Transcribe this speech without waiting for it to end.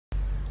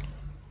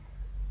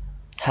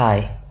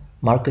Hi,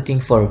 Marketing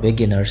for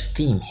Beginners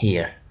team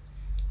here.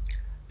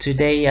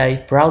 Today I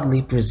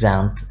proudly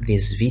present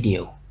this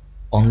video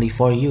only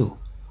for you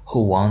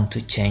who want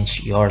to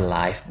change your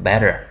life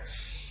better.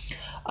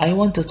 I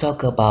want to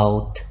talk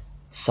about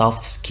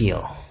soft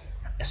skill,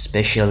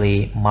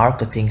 especially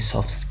marketing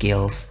soft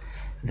skills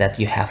that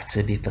you have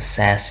to be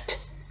possessed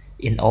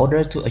in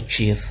order to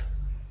achieve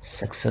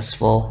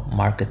successful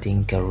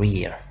marketing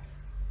career.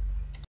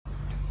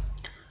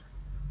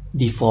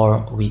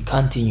 Before we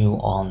continue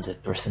on the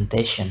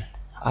presentation,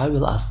 I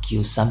will ask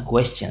you some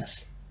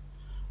questions.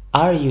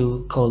 Are you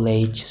a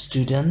college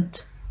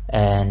student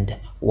and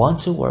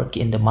want to work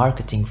in the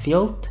marketing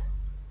field?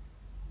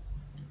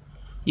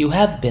 You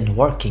have been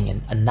working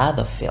in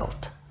another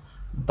field,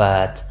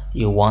 but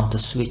you want to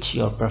switch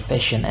your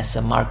profession as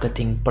a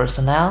marketing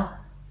personnel?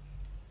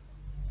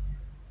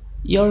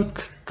 Your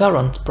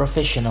current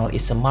professional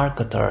is a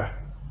marketer,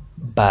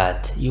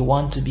 but you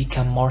want to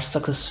become more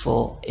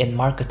successful in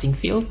marketing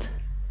field?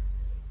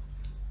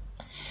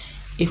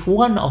 If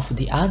one of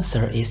the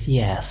answer is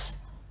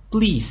yes,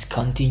 please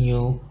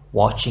continue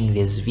watching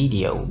this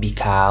video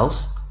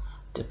because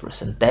the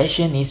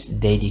presentation is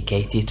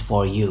dedicated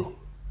for you.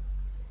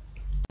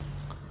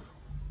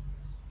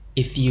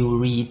 If you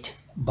read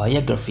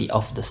biography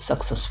of the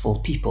successful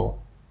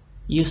people,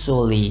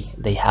 usually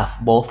they have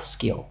both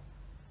skill,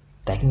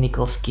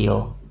 technical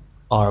skill,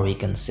 or we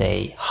can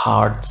say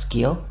hard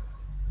skill,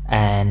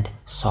 and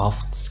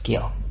soft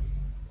skill.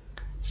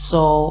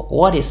 So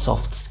what is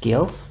soft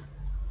skills?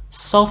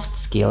 Soft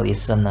skill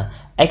is an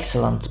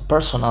excellent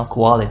personal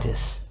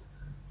qualities,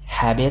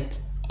 habit,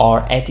 or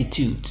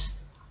attitudes.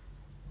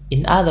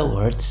 In other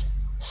words,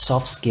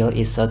 soft skill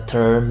is a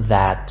term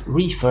that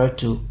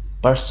refers to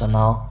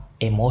personal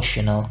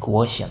emotional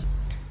quotient.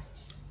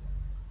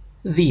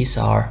 These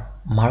are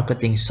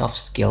marketing soft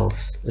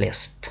skills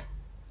list.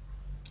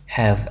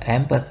 Have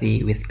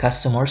empathy with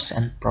customers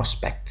and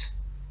prospects.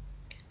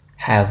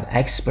 Have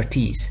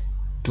expertise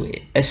to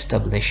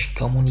establish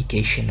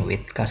communication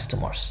with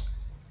customers.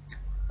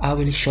 I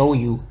will show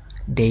you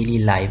daily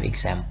life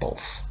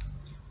examples.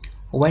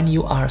 When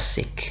you are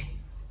sick,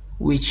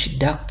 which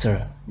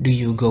doctor do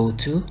you go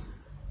to?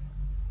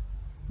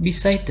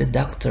 Beside the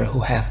doctor who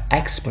have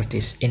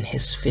expertise in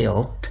his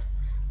field,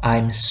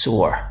 I'm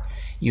sure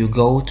you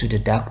go to the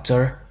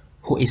doctor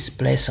who is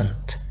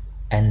pleasant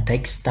and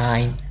takes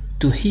time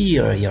to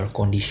hear your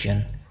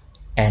condition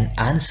and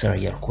answer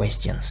your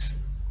questions.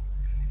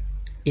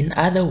 In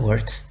other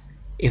words,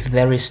 if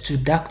there is two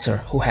doctors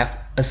who have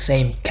a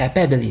same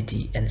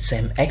capability and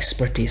same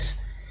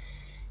expertise,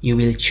 you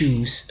will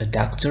choose a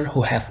doctor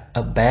who have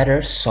a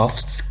better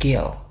soft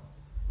skill.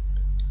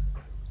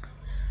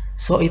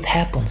 So it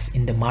happens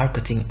in the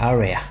marketing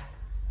area.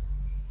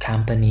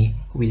 Company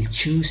will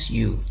choose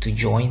you to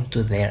join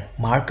to their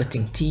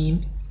marketing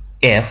team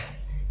if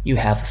you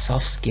have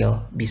soft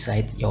skill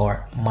beside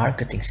your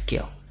marketing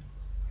skill.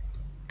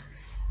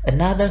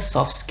 Another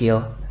soft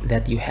skill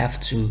that you have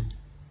to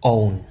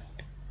own.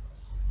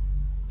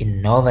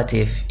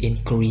 Innovative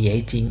in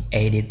creating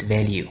added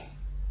value.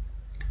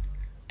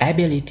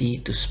 Ability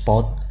to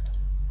spot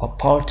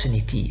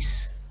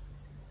opportunities.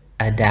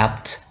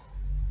 Adapt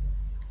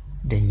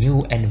the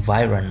new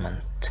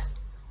environment.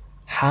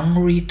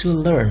 Hungry to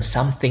learn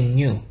something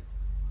new.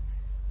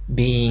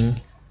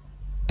 Being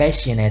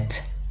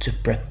passionate to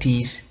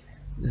practice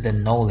the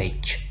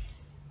knowledge.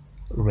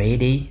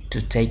 Ready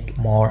to take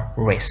more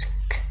risk.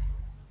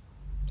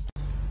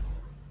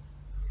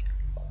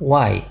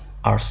 Why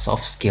are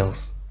soft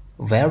skills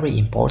very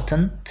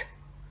important?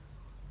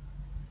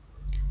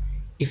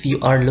 If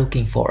you are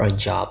looking for a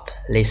job,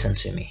 listen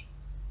to me.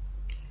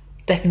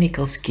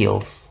 Technical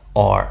skills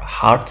or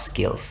hard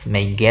skills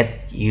may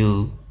get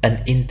you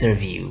an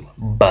interview,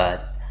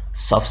 but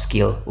soft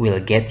skill will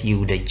get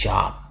you the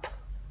job.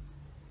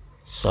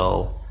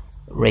 So,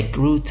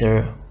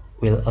 recruiter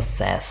will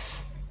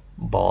assess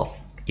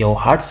both your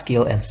hard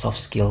skill and soft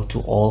skill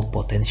to all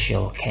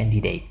potential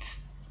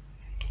candidates.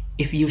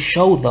 If you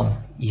show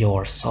them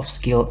your soft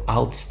skill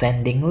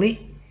outstandingly,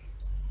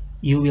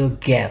 you will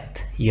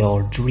get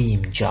your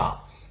dream job.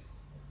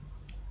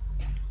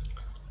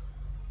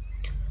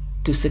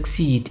 To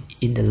succeed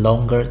in the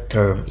longer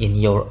term in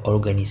your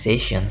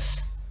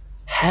organizations,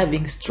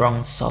 having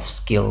strong soft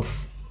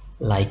skills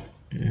like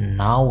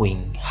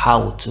knowing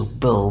how to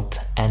build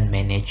and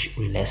manage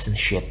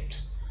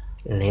relationships,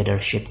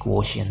 leadership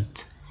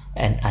quotient,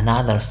 and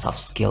another soft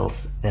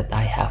skills that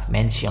I have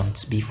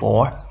mentioned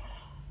before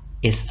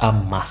is a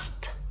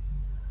must.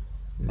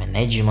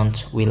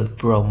 Management will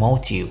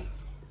promote you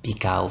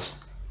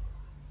because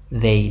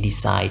they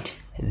decide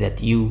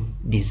that you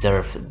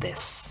deserve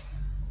this.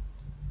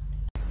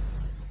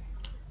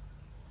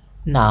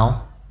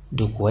 Now,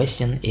 the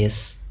question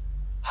is,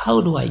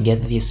 how do I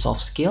get this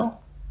soft skill?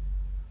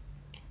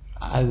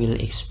 I will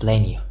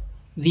explain you.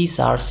 These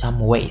are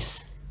some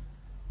ways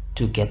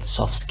to get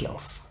soft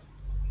skills.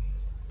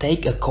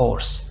 Take a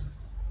course,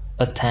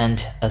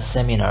 attend a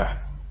seminar,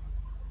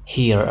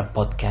 hear a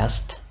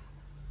podcast,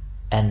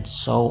 and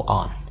so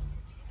on.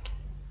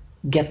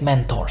 Get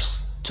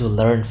mentors. to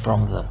learn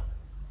from them.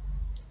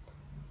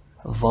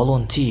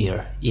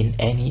 Volunteer in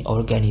any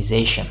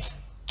organizations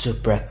to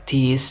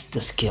practice the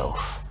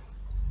skills.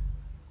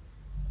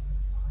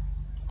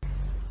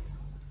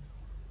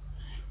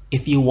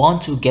 If you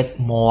want to get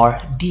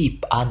more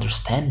deep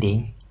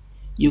understanding,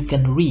 you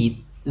can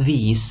read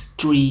these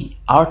 3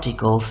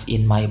 articles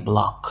in my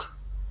blog.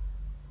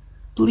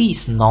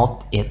 Please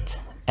note it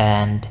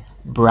and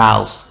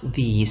browse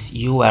these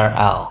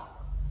URL.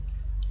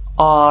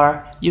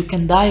 Or you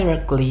can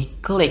directly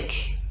click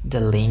the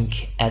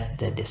link at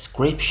the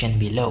description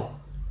below.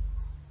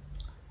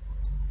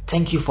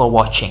 Thank you for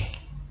watching.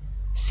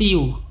 See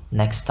you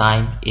next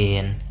time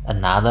in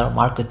another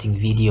marketing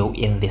video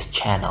in this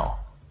channel.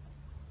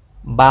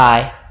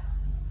 Bye.